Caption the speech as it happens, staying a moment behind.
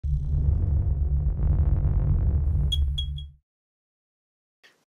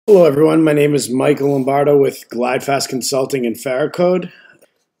Hello everyone, my name is Michael Lombardo with GlideFast Consulting and Faracode.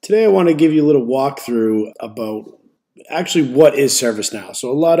 Today I want to give you a little walkthrough about actually what is ServiceNow.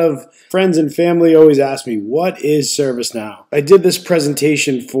 So a lot of friends and family always ask me, what is ServiceNow? I did this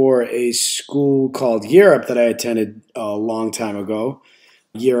presentation for a school called Europe that I attended a long time ago.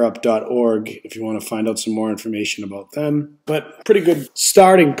 Europe.org if you want to find out some more information about them. But pretty good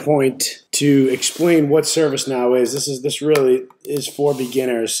starting point to explain what ServiceNow is. This really is for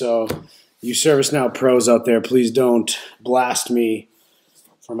beginners, so you ServiceNow pros out there, please don't blast me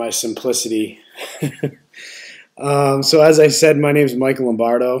for my simplicity. So as I said, my name is Michael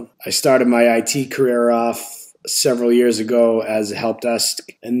Lombardo. I started my IT career off several years ago as a help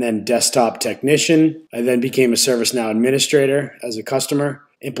desk and then desktop technician. I then became a ServiceNow administrator as a customer,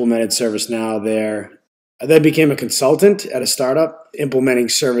 implemented ServiceNow there. I then became a consultant at a startup, implementing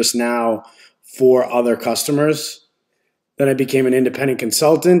ServiceNow for other customers. Then I became an independent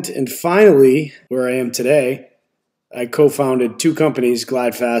consultant, and finally, where I am today, I co-founded two companies,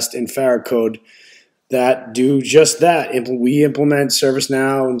 GlideFast and Faracode, that do just that. We implement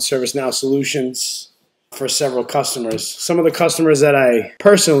ServiceNow and ServiceNow solutions for several customers. Some of the customers that I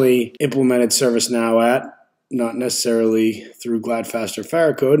personally implemented ServiceNow at, not necessarily through GlideFast or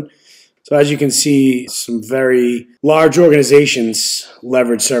Faracode. So as you can see, some very large organizations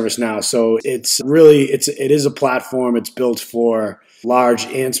leverage ServiceNow. So it is a platform. It's built for large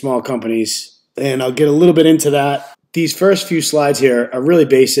and small companies. And I'll get a little bit into that. These first few slides here are really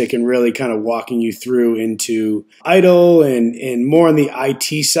basic and really kind of walking you through into ITIL and more on the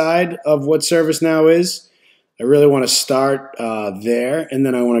IT side of what ServiceNow is. I really want to start there, and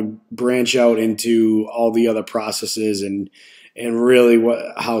then I want to branch out into all the other processes and really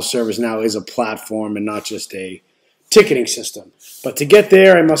how ServiceNow is a platform and not just a ticketing system. But to get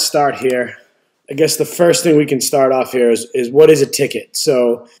there, I must start here. I guess the first thing we can start off here is what is a ticket?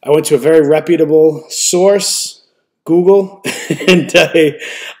 So I went to a very reputable source, Google, and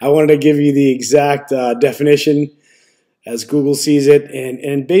I wanted to give you the exact definition as Google sees it.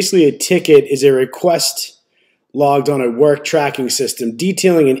 And basically a ticket is a request logged on a work tracking system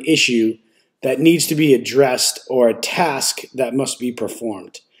detailing an issue that needs to be addressed or a task that must be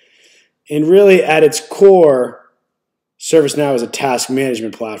performed. And really at its core, ServiceNow is a task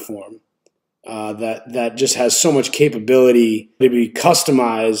management platform that just has so much capability to be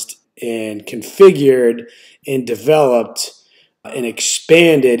customized and configured and developed and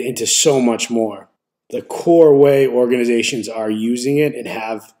expanded into so much more. The core way organizations are using it and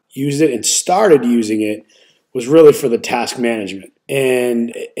have used it and started using it was really for the task management.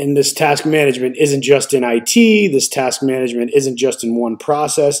 And this task management isn't just in IT. This task management isn't just in one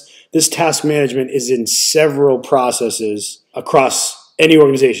process. This task management is in several processes across any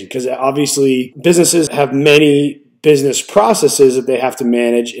organization, because obviously businesses have many business processes that they have to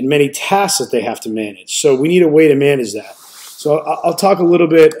manage and many tasks that they have to manage. So we need a way to manage that. So I'll talk a little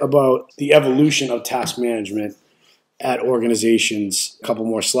bit about the evolution of task management at organizations. A couple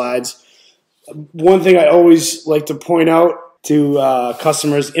more slides. One thing I always like to point out to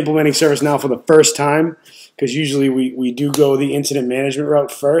customers implementing ServiceNow for the first time, because usually we do go the incident management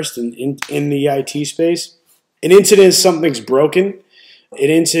route first in the IT space. An incident is something's broken. An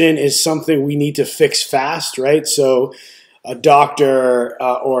incident is something we need to fix fast, right? So a doctor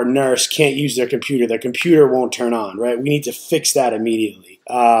or a nurse can't use their computer. Their computer won't turn on, right? We need to fix that immediately.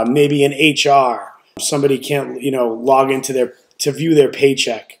 Maybe in HR, somebody can't log into to view their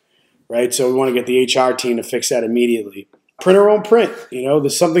paycheck. Right, so we want to get the HR team to fix that immediately. Printer won't print.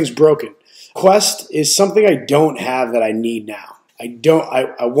 Something's broken. Quest is something I don't have that I need now. I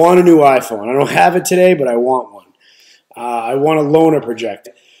want a new iPhone. I don't have it today, but I want one. I want a loaner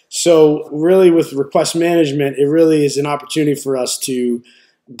projector. So really with request management, it really is an opportunity for us to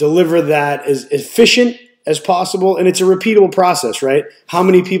deliver that as efficient as possible, and it's a repeatable process, right? How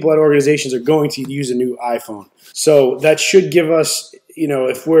many people at organizations are going to use a new iPhone? So that should give us,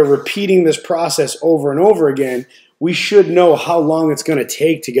 if we're repeating this process over and over again, we should know how long it's going to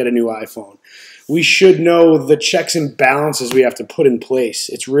take to get a new iPhone. We should know the checks and balances we have to put in place.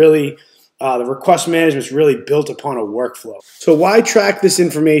 It's really, the request management is really built upon a workflow. So why track this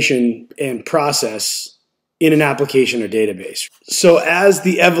information and process in an application or database? So as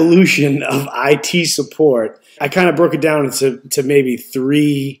the evolution of IT support, I kind of broke it down into maybe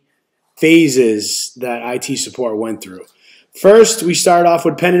three phases that IT support went through. First, we started off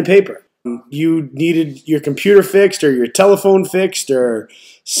with pen and paper. You needed your computer fixed or your telephone fixed or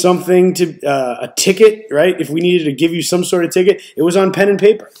something a ticket, right? If we needed to give you some sort of ticket, it was on pen and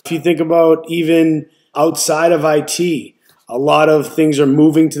paper. If you think about even outside of IT, a lot of things are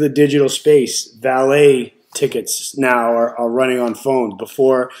moving to the digital space. Valet tickets now are running on phones.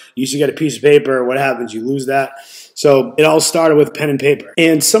 Before, you used to get a piece of paper. What happens? You lose that. So it all started with pen and paper.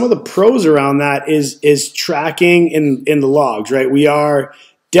 And some of the pros around that is tracking in the logs, right? We are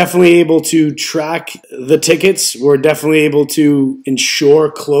definitely able to track the tickets. We're definitely able to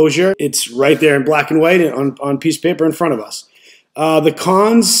ensure closure. It's right there in black and white on piece of paper in front of us. The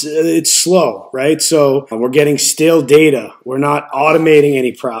cons, it's slow, right? So we're getting stale data. We're not automating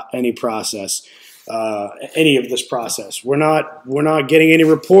any process, any of this process. We're not getting any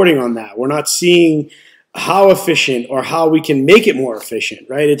reporting on that. We're not seeing how efficient or how we can make it more efficient,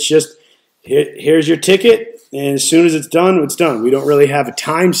 right? It's just, here's your ticket, and as soon as it's done, it's done. We don't really have a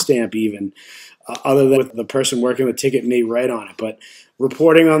timestamp even, other than the person working the ticket may write on it. But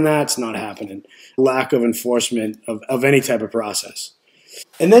reporting on that's not happening. Lack of enforcement of any type of process.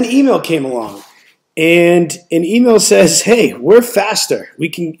 And then email came along. And an email says, hey, we're faster. We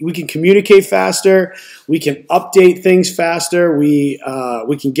can communicate faster. We can update things faster. We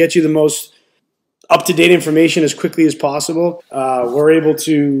can get you the most up-to-date information as quickly as possible. We're able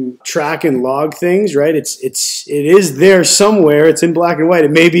to track and log things, right? It is there somewhere. It's in black and white.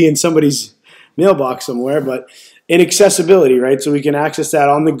 It may be in somebody's mailbox somewhere, but in accessibility, right? So we can access that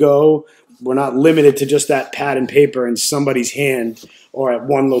on the go. We're not limited to just that pad and paper in somebody's hand or at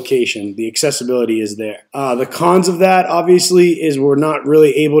one location. The accessibility is there. The cons of that, obviously, is we're not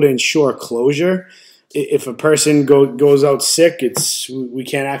really able to ensure closure. If a person goes out sick, we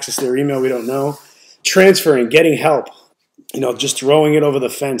can't access their email. We don't know. Transferring, getting help, just throwing it over the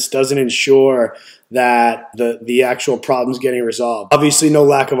fence doesn't ensure that the actual problem's getting resolved. Obviously, no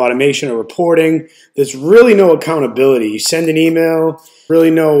lack of automation or reporting. There's really no accountability. You send an email,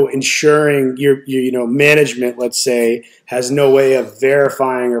 really no ensuring your management, let's say, has no way of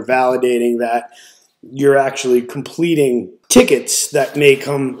verifying or validating that you're actually completing tickets that may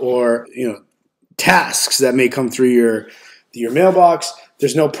come, or tasks that may come through your mailbox.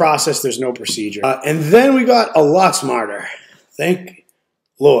 There's no process. There's no procedure. And then we got a lot smarter. Thank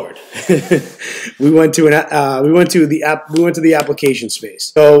Lord. we went to the application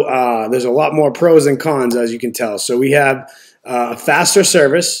space. So there's a lot more pros and cons, as you can tell. So we have faster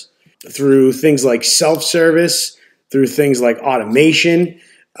service through things like self-service, through things like automation.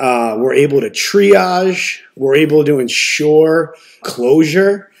 We're able to triage. We're able to ensure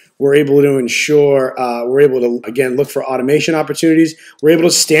closure. We're able to ensure, again, look for automation opportunities. We're able to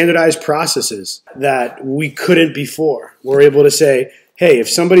standardize processes that we couldn't before. We're able to say, hey, if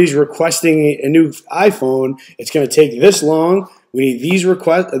somebody's requesting a new iPhone, it's going to take this long. We need these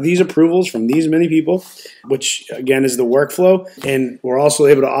approvals from these many people, which, again, is the workflow. And we're also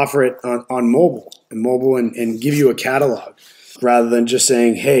able to offer it on mobile and give you a catalog, rather than just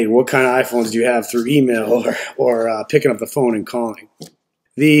saying, hey, what kind of iPhones do you have through email or picking up the phone and calling.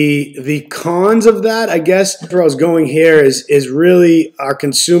 The cons of that, I guess, where I was going here is really our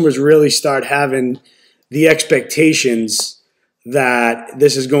consumers really start having the expectations that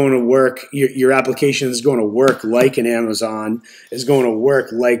this is going to work. Your application is going to work like an Amazon, is going to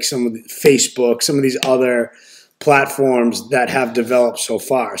work like some of the Facebook, some of these other platforms that have developed so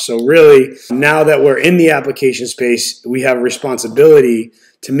far. So really, now that we're in the application space, we have a responsibility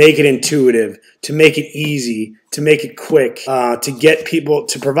to make it intuitive, to make it easy, to make it quick, to get people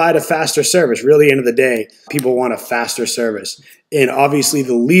to provide a faster service. Really, end of the day, people want a faster service, and obviously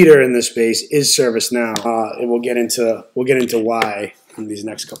the leader in this space is ServiceNow, and we'll get into why in these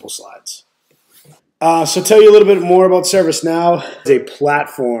next couple slides. So tell you a little bit more about ServiceNow. It's a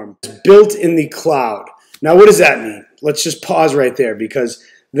platform built in the cloud. Now, what does that mean? Let's just pause right there, because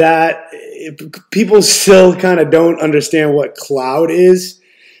people still kind of don't understand what cloud is.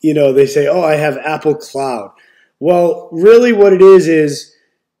 They say, oh, I have Apple Cloud. Well, really what it is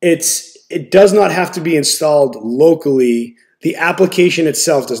it does not have to be installed locally. The application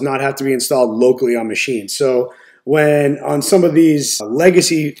itself does not have to be installed locally on machines. So when on some of these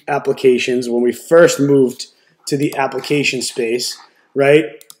legacy applications, when we first moved to the application space, right,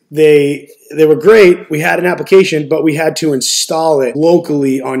 they were great. We had an application, but we had to install it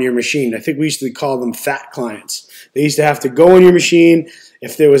locally on your machine. I think we used to call them fat clients. They used to have to go on your machine.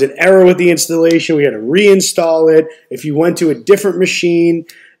 If there was an error with the installation, we had to reinstall it. If you went to a different machine,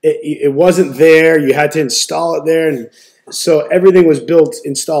 it wasn't there. You had to install it there. And so everything was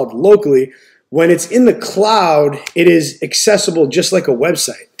installed locally. When it's in the cloud, it is accessible just like a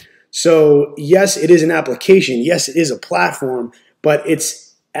website. So yes, it is an application. Yes, it is a platform, but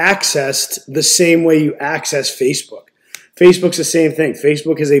it's accessed the same way you access Facebook. Facebook's the same thing.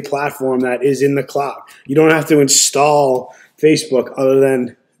 Facebook is a platform that is in the cloud. You don't have to install Facebook other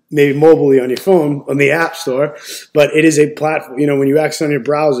than maybe mobilely on your phone, on the App Store, but it is a platform. When you access on your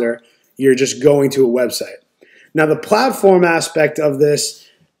browser, you're just going to a website. Now, the platform aspect of this,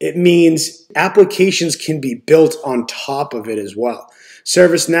 it means applications can be built on top of it as well.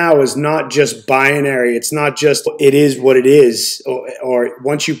 ServiceNow is not just binary. It's not just it is what it is, or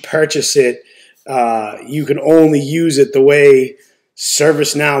once you purchase it, you can only use it the way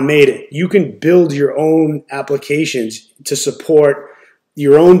ServiceNow made it. You can build your own applications to support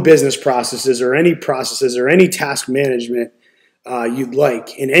your own business processes or any task management you'd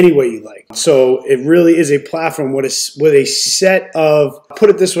like in any way you like. So it really is a platform with a set of, put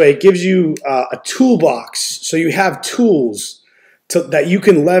it this way, it gives you a toolbox. So you have tools that you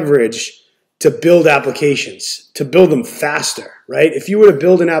can leverage to build applications, to build them faster, right? If you were to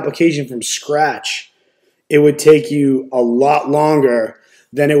build an application from scratch, it would take you a lot longer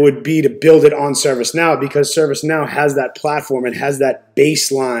than it would be to build it on ServiceNow, because ServiceNow has that platform and has that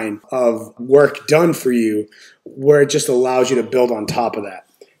baseline of work done for you where it just allows you to build on top of that.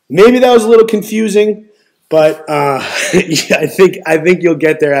 Maybe that was a little confusing, but yeah, I think you'll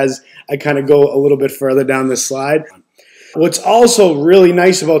get there as I kind of go a little bit further down this slide. What's also really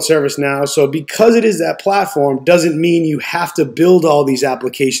nice about ServiceNow, so because it is that platform, doesn't mean you have to build all these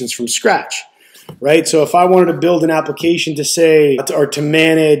applications from scratch. Right? So if I wanted to build an application to say, or to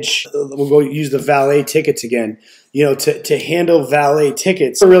manage, we'll go use the valet tickets again, to handle valet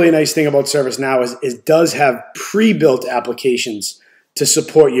tickets. The really nice thing about ServiceNow is it does have pre-built applications to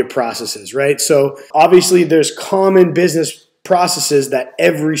support your processes, right? So obviously there's common business processes that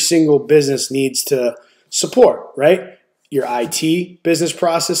every single business needs to support, right? Your IT business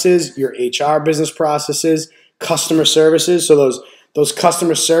processes, your HR business processes, customer services. So those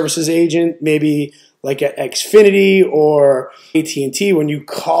customer services agent, maybe like at Xfinity or AT&T, when you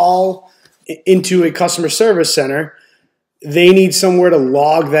call into a customer service center, they need somewhere to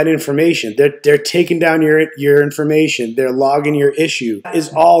log that information. They're taking down your information. They're logging your issue. It is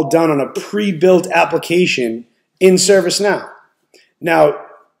all done on a pre-built application in ServiceNow. Now,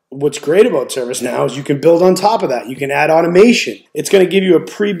 what's great about ServiceNow is you can build on top of that. You can add automation. It's going to give you a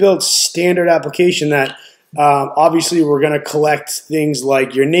pre-built standard application that obviously we're going to collect things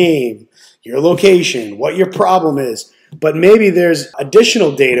like your name, your location, what your problem is. But maybe there's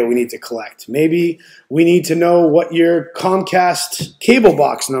additional data we need to collect. Maybe we need to know what your Comcast cable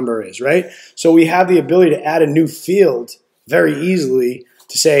box number is, right? So we have the ability to add a new field very easily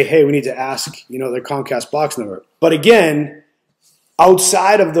to say, hey, we need to ask, their Comcast box number. But again,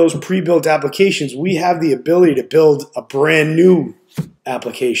 outside of those pre-built applications, we have the ability to build a brand new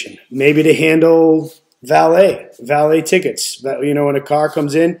application, maybe to handle valet tickets. When a car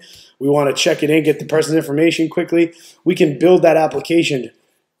comes in, we want to check it in, get the person's information quickly. We can build that application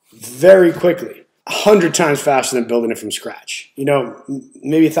very quickly, 100 times faster than building it from scratch.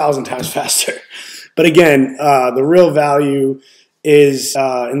 Maybe 1,000 times faster. But again, the real value is,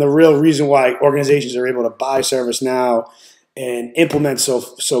 and the real reason why organizations are able to buy ServiceNow and implement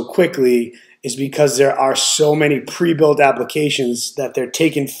so quickly is because there are so many pre-built applications that they're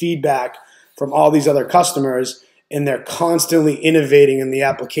taking feedback from all these other customers, and they're constantly innovating in the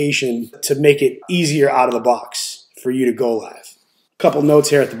application to make it easier out of the box for you to go live. A couple notes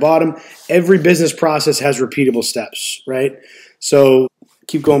here at the bottom. Every business process has repeatable steps, right? So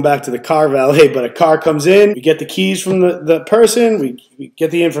keep going back to the car valet, but a car comes in, we get the keys from the person, we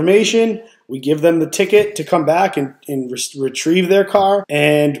get the information, we give them the ticket to come back and retrieve their car.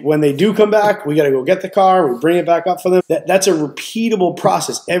 And when they do come back, we got to go get the car, we bring it back up for them. That's a repeatable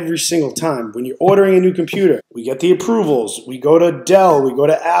process every single time. When you're ordering a new computer, we get the approvals, we go to Dell, we go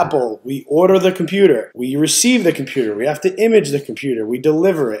to Apple, we order the computer, we receive the computer, we have to image the computer, we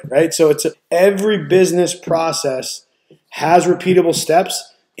deliver it, right? So every business process has repeatable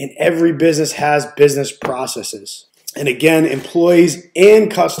steps, and every business has business processes. And again, employees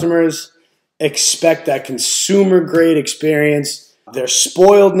and customers expect that consumer-grade experience. They're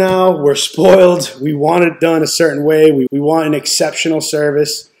spoiled now. We're spoiled. We want it done a certain way. We want an exceptional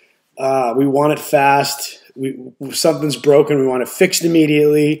service. We want it fast. If something's broken, we want it fixed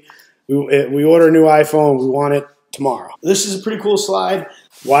immediately. We order a new iPhone. We want it tomorrow. This is a pretty cool slide.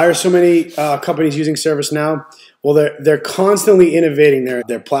 Why are so many companies using ServiceNow? Well, they're constantly innovating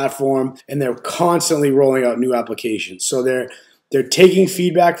their platform, and they're constantly rolling out new applications. So they're taking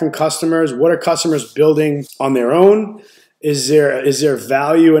feedback from customers. What are customers building on their own? Is there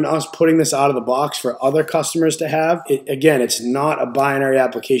value in us putting this out of the box for other customers to have? Again, it's not a binary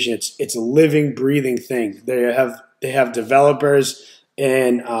application. It's a living, breathing thing. They have developers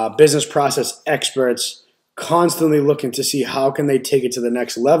and business process experts constantly looking to see how can they take it to the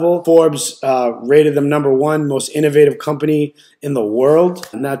next level. Forbes rated them #1 most innovative company in the world,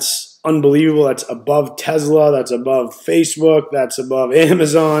 and that's unbelievable. That's above Tesla. That's above Facebook. That's above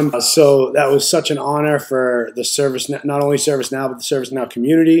Amazon. So that was such an honor for the ServiceNow, not only ServiceNow, but the ServiceNow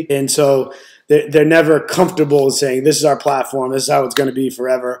community. And so they're never comfortable saying, this is our platform, this is how it's going to be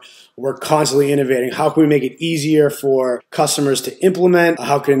forever. We're constantly innovating. How can we make it easier for customers to implement?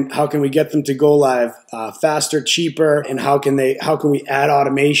 How can we get them to go live faster, cheaper? And how can we add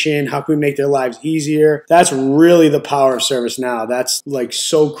automation? How can we make their lives easier? That's really the power of ServiceNow. That's like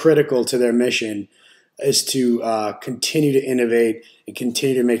so critical to their mission, is to continue to innovate and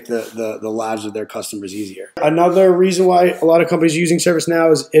continue to make the lives of their customers easier. Another reason why a lot of companies are using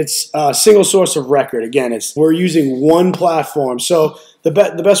ServiceNow is it's a single source of record. Again, we're using one platform. So the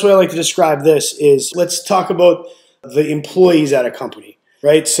best way I like to describe this is, let's talk about the employees at a company,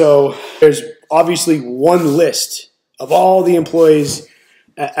 right? So there's obviously one list of all the employees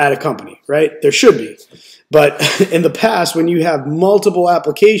at a company, right? There should be. But in the past, when you have multiple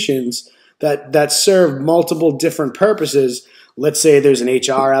applications that serve multiple different purposes, let's say there's an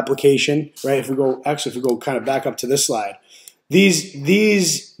HR application, right? If we go kind of back up to this slide, these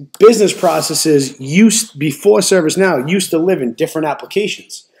business processes before ServiceNow used to live in different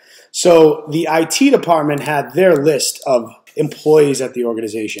applications. So the IT department had their list of employees at the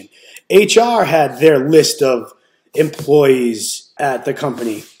organization. HR had their list of employees at the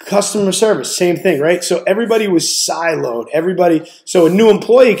company. Customer service, same thing, right? So everybody was siloed. So a new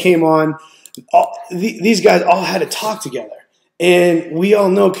employee came on, these guys all had to talk together. And we all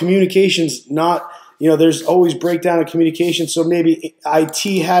know communication's not, there's always breakdown in communication. So maybe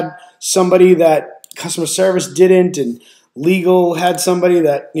IT had somebody that customer service didn't, and legal had somebody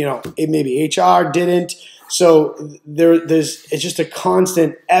that, maybe HR didn't. So it's just a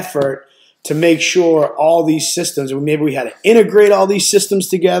constant effort to make sure all these systems, maybe we had to integrate all these systems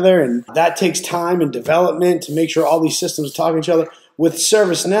together, and that takes time and development to make sure all these systems talk to each other. With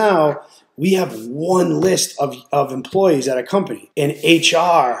ServiceNow, we have one list of employees at a company, and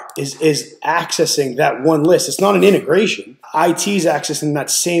HR is accessing that one list. It's not an integration. IT is accessing that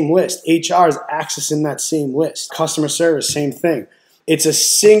same list. HR is accessing that same list. Customer service, same thing. It's a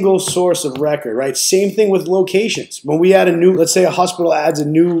single source of record, right? Same thing with locations. When we add let's say a hospital adds a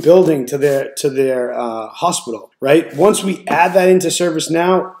new building to their hospital, right? Once we add that into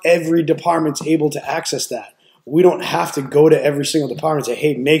ServiceNow, every department's able to access that. We don't have to go to every single department and say,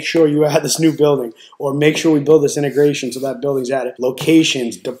 hey, make sure you add this new building, or make sure we build this integration so that building's added.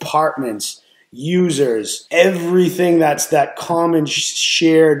 Locations, departments, users, everything that's that common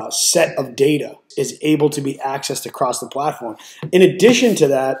shared set of data is able to be accessed across the platform. In addition to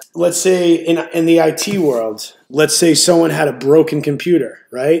that, let's say in the IT world, let's say someone had a broken computer,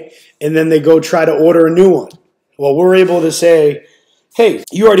 right? And then they go try to order a new one. Well, we're able to say, hey,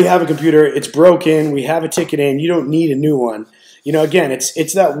 you already have a computer, it's broken, we have a ticket in, you don't need a new one. Again,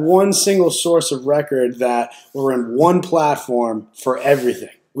 it's that one single source of record that we're in one platform for everything.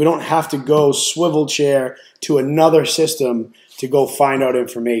 We don't have to go swivel chair to another system to go find out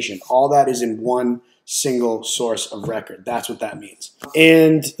information. All that is in one single source of record. That's what that means.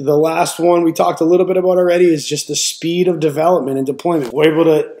 And the last one we talked a little bit about already is just the speed of development and deployment. We're able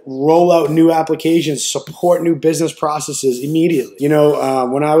to roll out new applications, support new business processes immediately.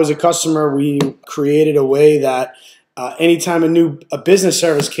 When I was a customer, we created a way that anytime a business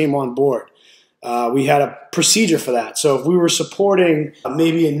service came on board, we had a procedure for that. So if we were supporting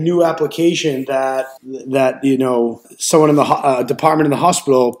maybe a new application that someone in the department in the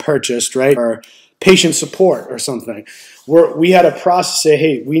hospital purchased, right, or patient support or something, we had a process say,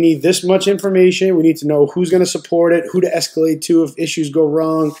 hey, we need this much information. We need to know who's going to support it, who to escalate to if issues go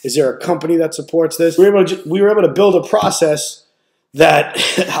wrong. Is there a company that supports this? We were able to build a process that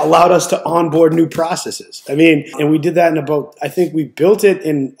allowed us to onboard new processes. And we did that I think we built it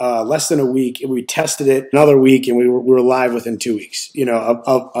in less than a week, and we tested it another week, and we were live within 2 weeks,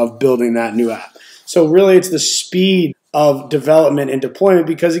 of building that new app. So really it's the speed of development and deployment,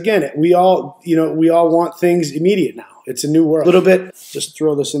 because again, we all want things immediate now. It's a new world. A little bit, just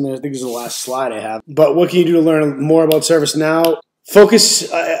throw this in there. I think this is the last slide I have. But what can you do to learn more about ServiceNow? Focus,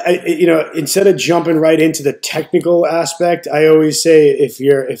 instead of jumping right into the technical aspect, I always say if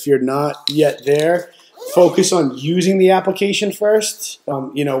you're not yet there, focus on using the application first.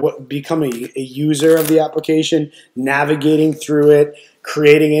 Becoming a user of the application, navigating through it,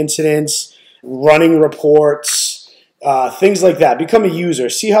 creating incidents, running reports, things like that. Become a user.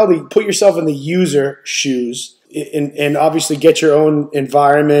 See put yourself in the user shoes. And obviously get your own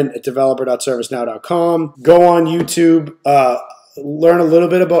environment at developer.servicenow.com. Go on YouTube. Learn a little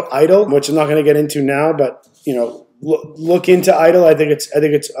bit about IDLE, which I'm not going to get into now, but look into IDLE. I think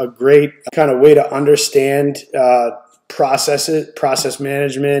it's a great kind of way to understand process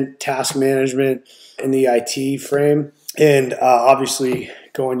management, task management in the IT frame, and obviously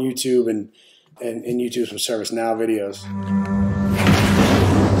go on YouTube and YouTube some ServiceNow videos.